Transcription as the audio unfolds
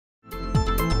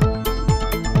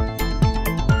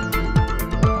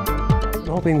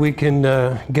Hoping we can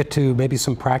get to maybe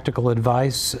some practical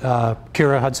advice.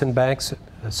 Kira Hudson Banks,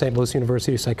 St. Louis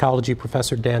University psychology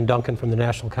professor, Dan Duncan from the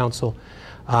National Council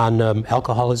on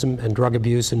Alcoholism and Drug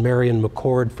Abuse, and Marion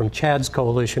McCord from CHADS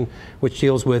Coalition, which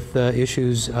deals with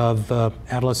issues of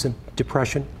adolescent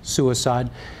depression, suicide.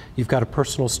 You've got a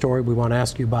personal story we want to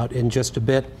ask you about in just a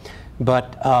bit.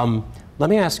 But let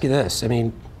me ask you this. I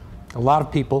mean, a lot of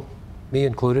people, me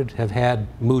included, have had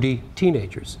moody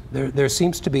teenagers. There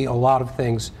seems to be a lot of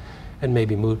things, and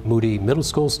maybe moody middle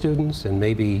school students, and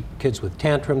maybe kids with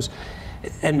tantrums.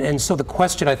 And so the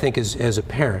question, I think, is, as a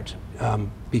parent,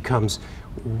 becomes,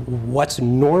 what's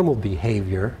normal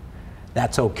behavior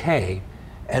that's okay,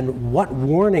 and what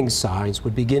warning signs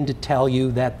would begin to tell you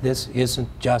that this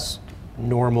isn't just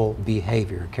normal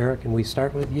behavior? Kara, can we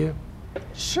start with you?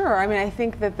 Sure. I mean, I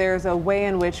think that there's a way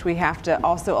in which we have to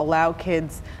also allow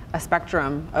kids a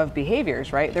spectrum of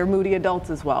behaviors, right? They're moody adults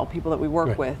as well, people that we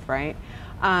work with, right?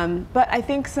 But I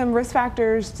think some risk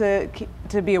factors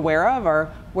to be aware of are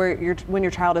when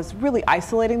your child is really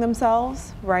isolating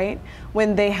themselves, right?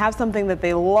 When they have something that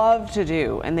they love to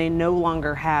do and they no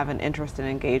longer have an interest in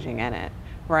engaging in it,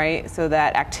 right? So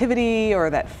that activity or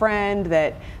that friend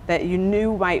that you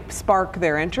knew might spark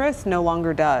their interest no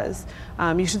longer does.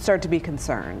 You should start to be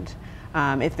concerned.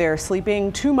 If they're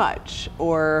sleeping too much,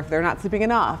 or if they're not sleeping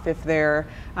enough, if their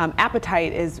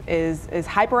appetite is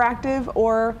hyperactive,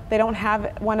 or they don't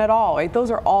have one at all, right?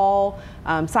 Those are all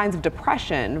signs of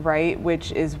depression, right?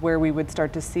 Which is where we would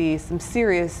start to see some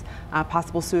serious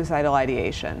possible suicidal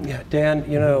ideation. Yeah, Dan,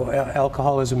 you know,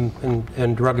 alcoholism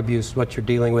and drug abuse is what you're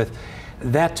dealing with.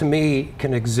 That, to me,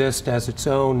 can exist as its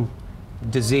own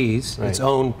disease, its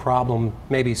own problem,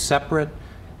 maybe separate.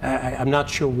 I'm not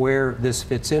sure where this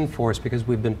fits in for us, because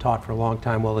we've been taught for a long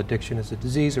time, well, addiction is a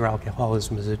disease or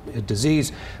alcoholism is a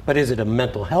disease, but is it a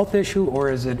mental health issue,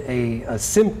 or is it a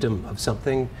symptom of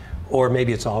something, or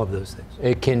maybe it's all of those things?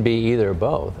 It can be either or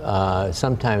both.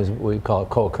 Sometimes we call it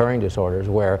co-occurring disorders,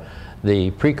 where the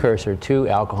precursor to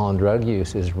alcohol and drug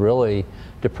use is really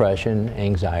depression,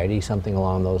 anxiety, something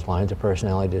along those lines, a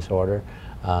personality disorder.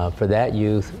 For that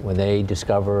youth, when they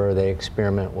discover or they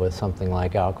experiment with something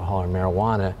like alcohol or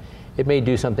marijuana, it may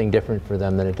do something different for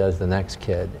them than it does the next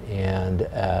kid. And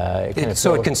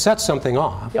so it can set something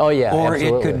off. Oh yeah, or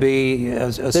absolutely. It could be a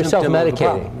They're symptom of a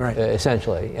problem, self-medicating,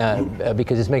 essentially,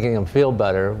 because it's making them feel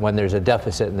better when there's a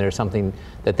deficit and there's something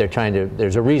that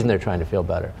there's a reason they're trying to feel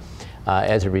better.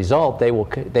 As a result, they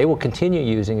will continue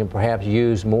using and perhaps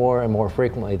use more and more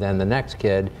frequently than the next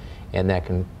kid, and that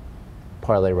can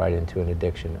parlay right into an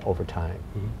addiction over time.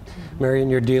 Marion,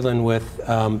 you're dealing with,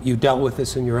 you dealt with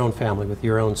this in your own family with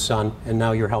your own son, and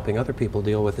now you're helping other people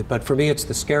deal with it. But for me, it's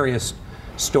the scariest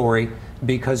story,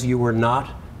 because you were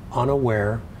not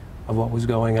unaware of what was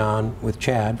going on with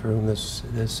CHAD, for whom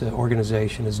this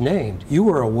organization is named. You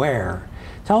were aware.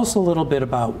 Tell us a little bit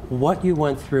about what you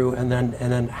went through, and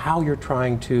then how you're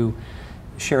trying to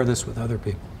share this with other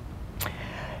people.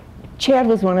 Chad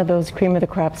was one of those cream of the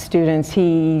crop students.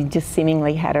 He just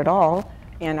seemingly had it all.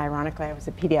 And ironically, I was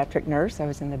a pediatric nurse. I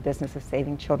was in the business of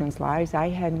saving children's lives. I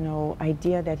had no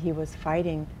idea that he was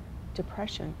fighting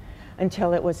depression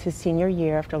until it was his senior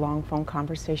year. After a long phone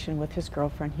conversation with his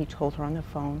girlfriend, he told her on the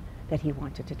phone that he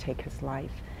wanted to take his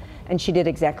life. And she did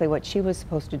exactly what she was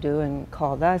supposed to do and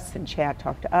called us, and Chad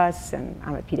talked to us, and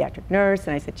I'm a pediatric nurse,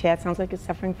 and I said, Chad, sounds like he's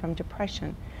suffering from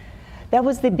depression. That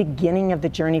was the beginning of the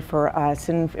journey for us,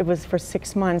 and it was for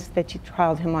 6 months that you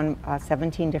trialed him on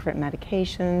 17 different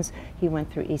medications. He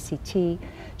went through ECT.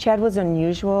 Chad was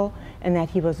unusual in that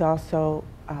he was also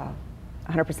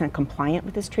 100% compliant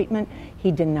with his treatment.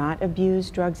 He did not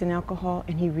abuse drugs and alcohol,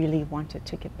 and he really wanted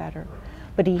to get better.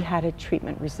 But he had a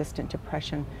treatment-resistant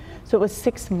depression. So it was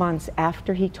 6 months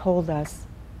after he told us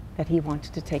that he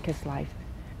wanted to take his life,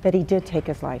 that he did take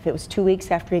his life. It was 2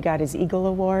 weeks after he got his Eagle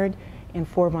Award, and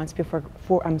 4 weeks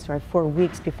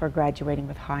before graduating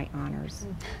with high honors.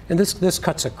 And this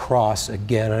cuts across,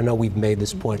 again, I know we've made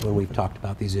this point when we've talked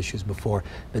about these issues before,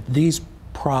 that these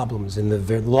problems and the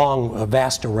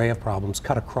vast array of problems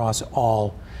cut across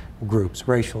all groups,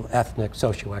 racial, ethnic,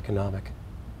 socioeconomic.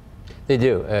 They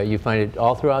do. You find it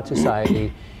all throughout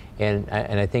society, and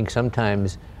I think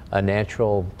sometimes a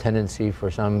natural tendency for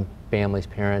some families,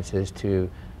 parents, is to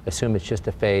assume it's just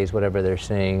a phase, whatever they're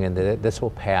seeing, and that this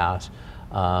will pass.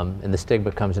 And the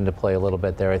stigma comes into play a little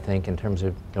bit there, I think, in terms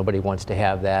of nobody wants to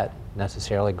have that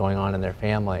necessarily going on in their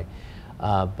family.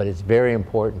 But it's very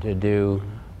important to do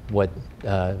what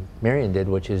Marion did,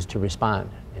 which is to respond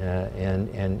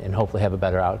and hopefully have a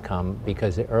better outcome,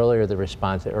 because the earlier the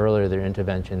response, the earlier their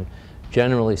intervention,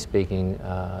 generally speaking,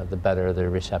 the better the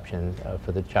reception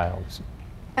for the child.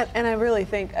 And I really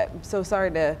think, I'm so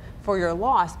sorry for your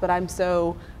loss, but I'm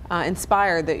so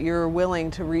inspired that you're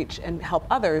willing to reach and help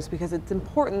others, because it's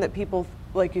important that people,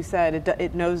 like you said,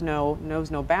 it knows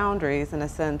no boundaries, in a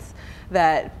sense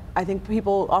that I think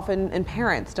people often, and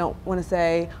parents, don't want to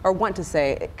say, or want to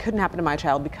say, it couldn't happen to my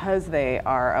child because they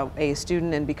are a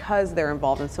student and because they're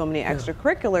involved in so many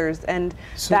extracurriculars, and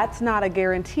that's not a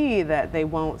guarantee that they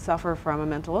won't suffer from a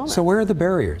mental illness. So where are the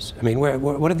barriers? I mean,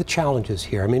 what are the challenges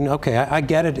here? I mean, okay, I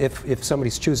get it if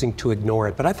somebody's choosing to ignore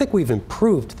it, but I think we've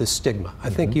improved the stigma. I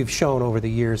think you've shown over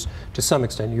the years, to some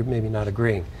extent, you're maybe not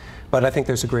agreeing, but I think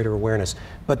there's a greater awareness.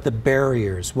 But the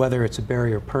barriers, whether it's a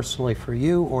barrier personally for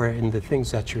you or in the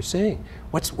things that you're seeing,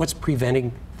 what's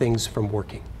preventing things from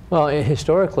working? Well,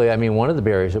 historically, I mean, one of the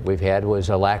barriers that we've had was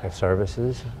a lack of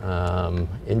services,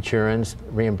 insurance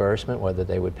reimbursement, whether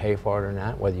they would pay for it or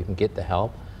not, whether you can get the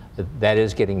help. That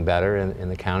is getting better in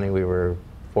the county. We were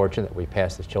fortunate that we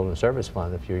passed the Children's Service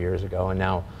Fund a few years ago, and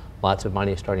now lots of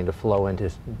money is starting to flow into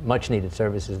much needed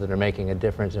services that are making a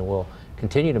difference and will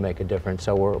continue to make a difference.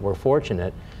 So we're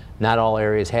fortunate. Not all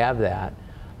areas have that,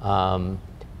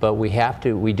 but we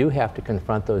do have to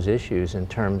confront those issues in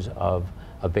terms of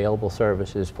available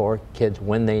services for kids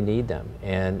when they need them,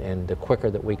 and the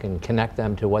quicker that we can connect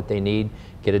them to what they need,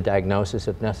 get a diagnosis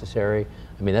if necessary.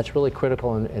 I mean, that's really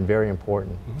critical and very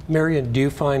important. Marion, do you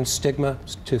find stigma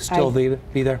to still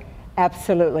be there?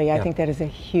 Absolutely. I think that is a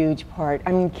huge part.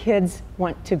 I mean, kids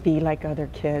want to be like other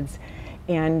kids,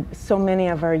 and so many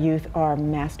of our youth are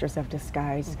masters of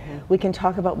disguise. We can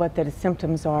talk about what the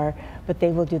symptoms are, but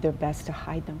they will do their best to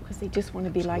hide them because they just want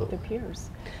to be like their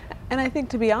peers. And I think,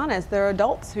 to be honest, there are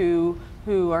adults who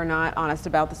are not honest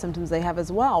about the symptoms they have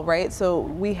as well, right? So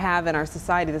we have in our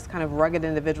society this kind of rugged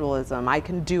individualism. I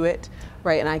can do it,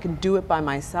 right? And I can do it by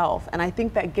myself. And I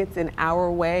think that gets in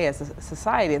our way as a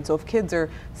society. And so if kids are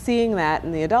seeing that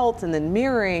in the adults and then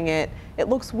mirroring it, it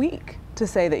looks weak to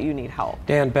say that you need help.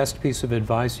 Dan, best piece of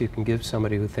advice you can give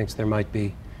somebody who thinks there might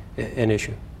be an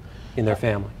issue in their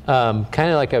family?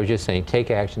 Kind of like I was just saying, take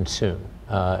action soon.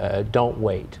 Don't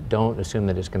wait. Don't assume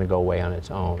that it's going to go away on its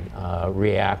own.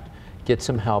 React. Get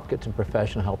some help. Get some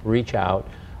professional help. Reach out,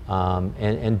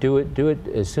 and do it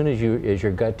as soon as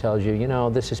your gut tells you. You know,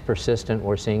 this is persistent.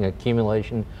 We're seeing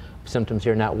accumulation of symptoms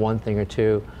here, not one thing or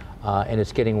two, and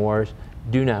it's getting worse.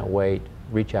 Do not wait.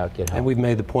 Reach out. Get help. And we've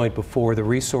made the point before. The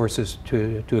resources,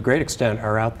 to a great extent,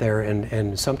 are out there,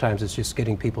 and sometimes it's just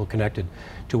getting people connected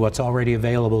to what's already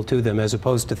available to them, as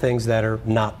opposed to things that are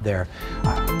not there.